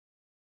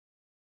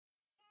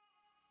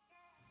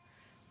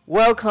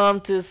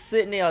Welcome to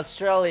Sydney,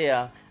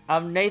 Australia.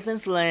 I'm Nathan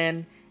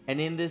Slan, and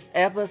in this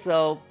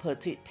episode,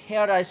 Petite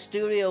Paradise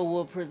Studio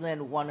will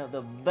present one of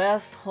the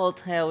best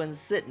hotels in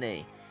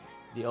Sydney,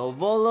 the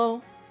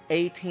Ovolo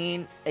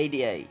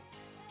 1888.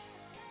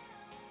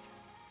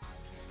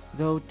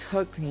 Though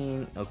tucked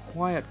in a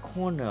quiet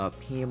corner of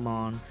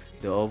Piedmont,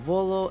 the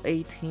Ovolo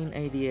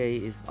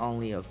 1888 is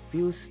only a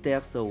few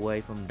steps away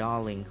from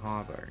Darling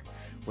Harbour,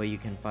 where you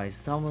can find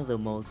some of the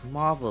most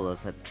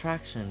marvelous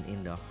attractions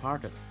in the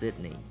heart of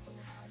Sydney,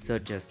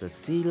 such as the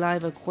Sea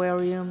Life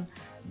Aquarium,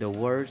 the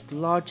world's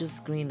largest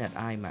screen at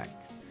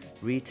IMAX,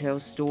 retail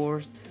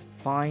stores,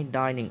 fine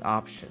dining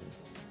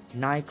options,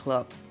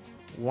 nightclubs,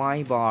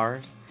 wine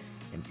bars,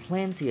 and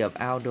plenty of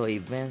outdoor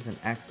events and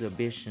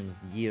exhibitions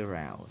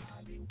year-round.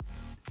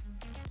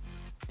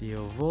 The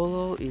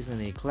Ovolo is an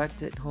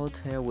eclectic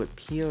hotel with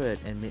period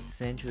and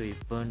mid-century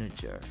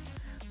furniture,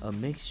 a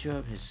mixture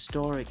of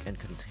historic and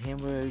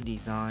contemporary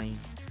design.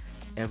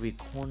 Every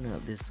corner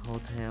of this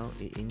hotel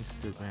is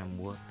Instagram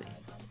worthy.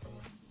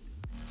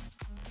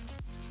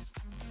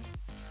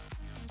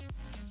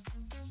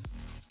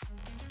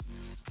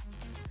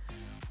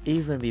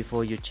 Even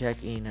before you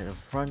check in at the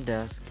front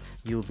desk,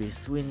 you'll be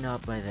swept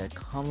up by their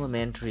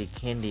complimentary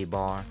candy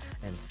bar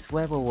and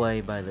swept away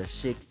by the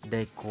chic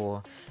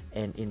decor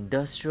and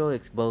industrial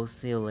exposed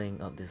ceiling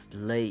of this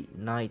late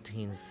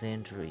 19th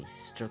century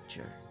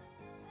structure.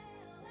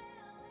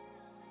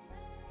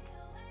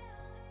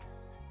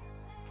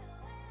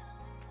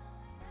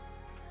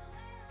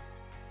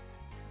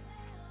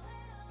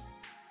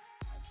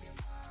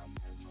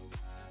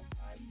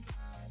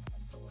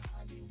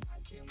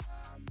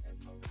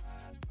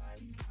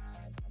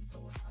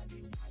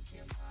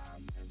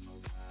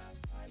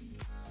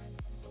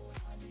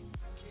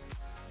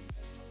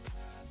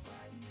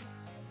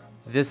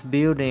 This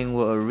building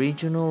was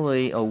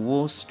originally a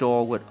wool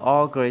store with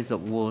all grades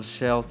of wool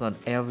shelves on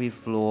every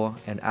floor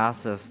and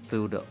access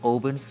through the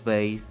open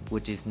space,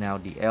 which is now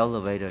the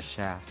elevator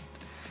shaft.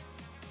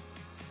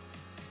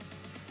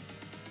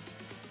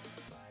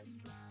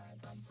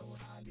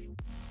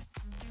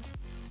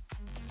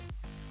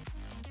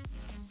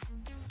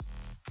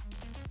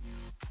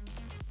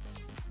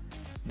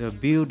 The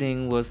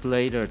building was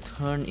later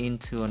turned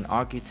into an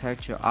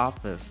architecture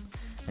office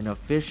and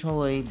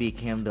officially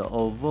became the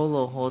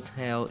Ovolo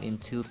Hotel in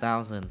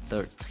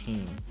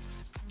 2013.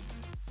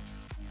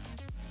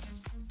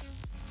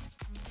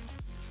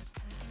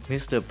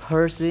 Mr.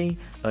 Percy,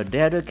 a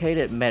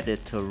dedicated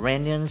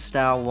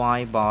Mediterranean-style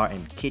wine bar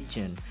and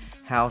kitchen,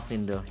 housed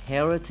in the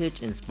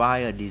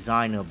heritage-inspired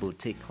designer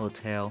boutique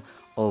hotel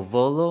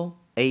Ovolo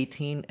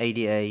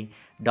 1888,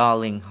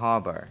 Darling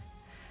Harbour.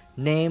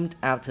 Named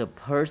after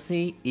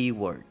Percy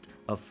Ewart,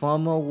 a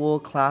former wool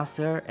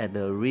classer at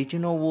the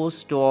original wool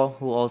store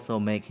who also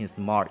made his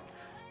mark,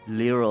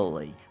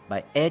 literally,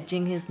 by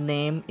etching his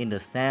name in the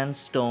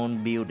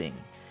sandstone building.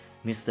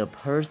 Mr.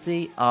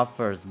 Percy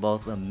offers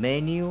both a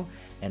menu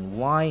and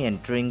wine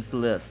and drinks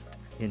list,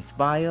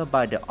 inspired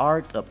by the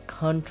art of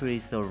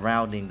countries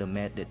surrounding the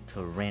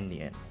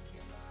Mediterranean.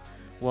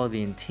 While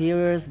the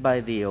interiors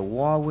by the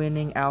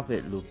award-winning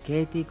outfit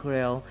Lucchetti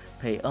Grill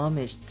pay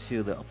homage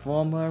to the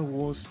former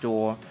wool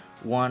store,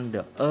 one of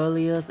the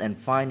earliest and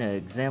final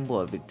example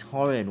of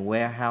Victorian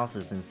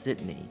warehouses in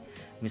Sydney,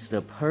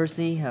 Mr.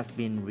 Percy has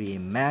been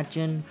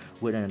reimagined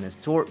with an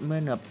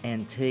assortment of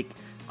antique,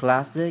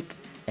 classic,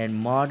 and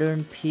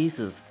modern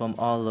pieces from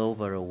all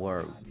over the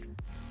world.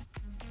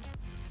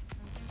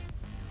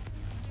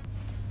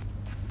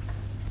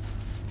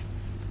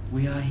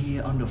 We are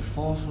here on the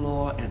 4th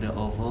floor at the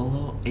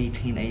Ovolo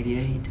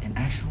 1888, and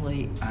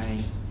actually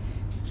I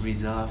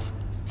reserved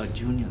a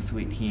junior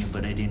suite here,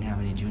 but I didn't have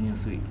any junior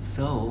suites,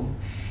 so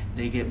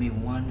they gave me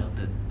one of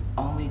the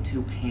only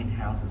 2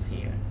 penthouses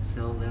here.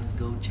 So let's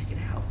go check it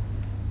out.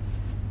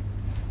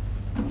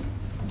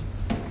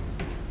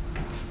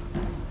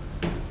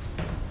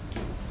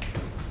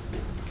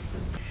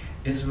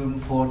 It's room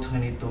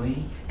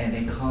 423, and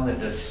they call it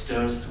the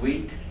Stir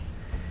Suite.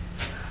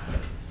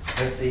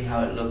 Let's see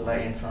how it looks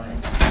like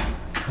inside.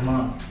 Come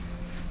on.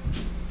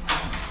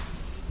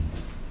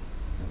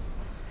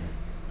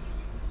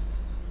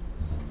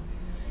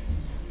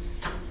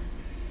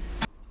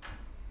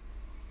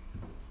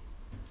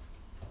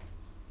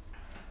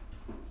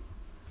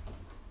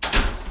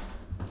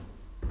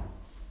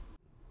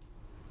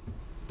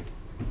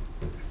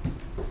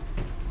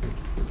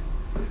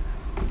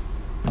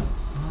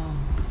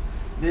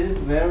 This is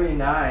very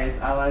nice.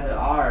 I like the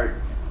art.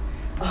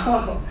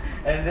 Oh,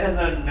 and there's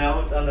a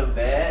note on the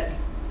bed.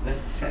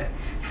 Let's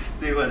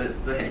see what it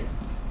says.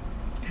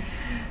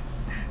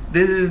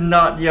 This is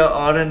not your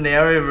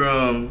ordinary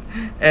room,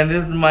 and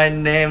this is my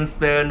name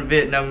spelled in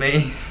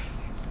Vietnamese.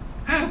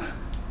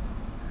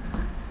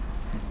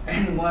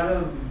 And what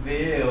a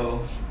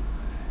view.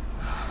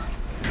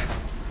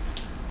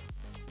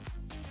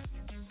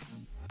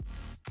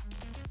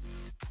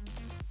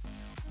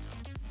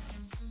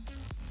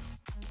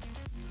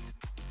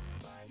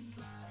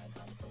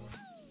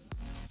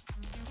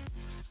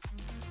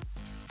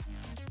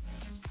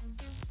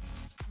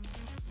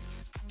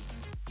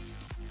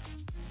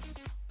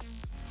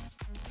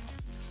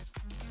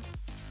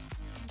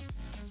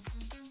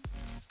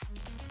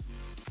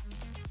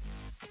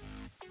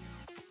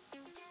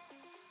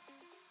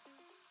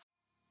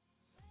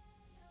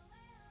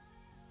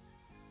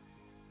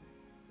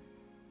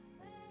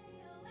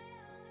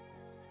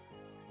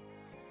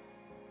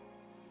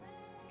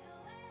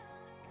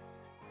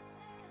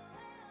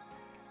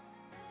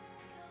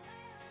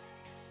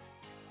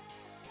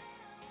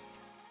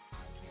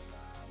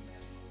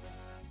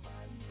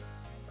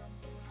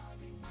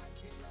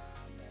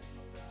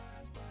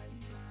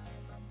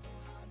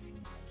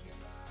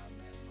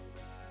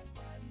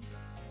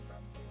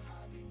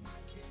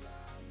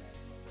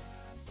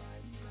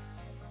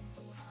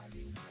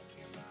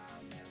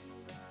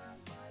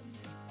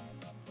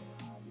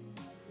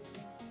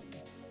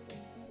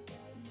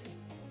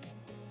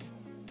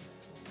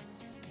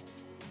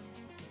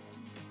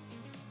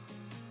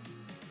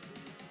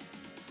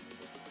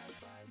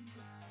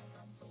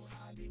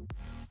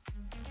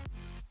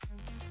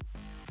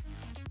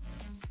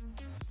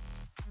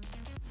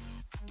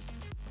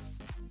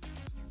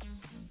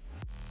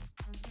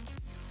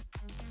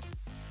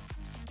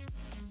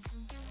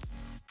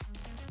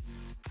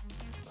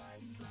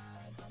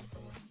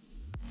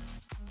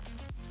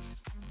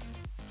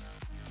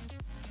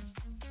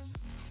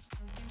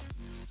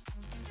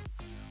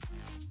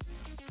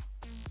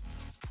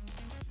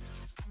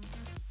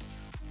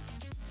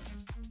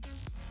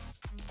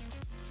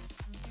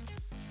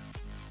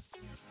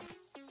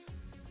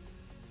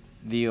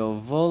 The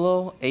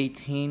Ovolo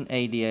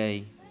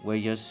 1888, where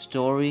your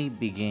story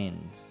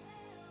begins.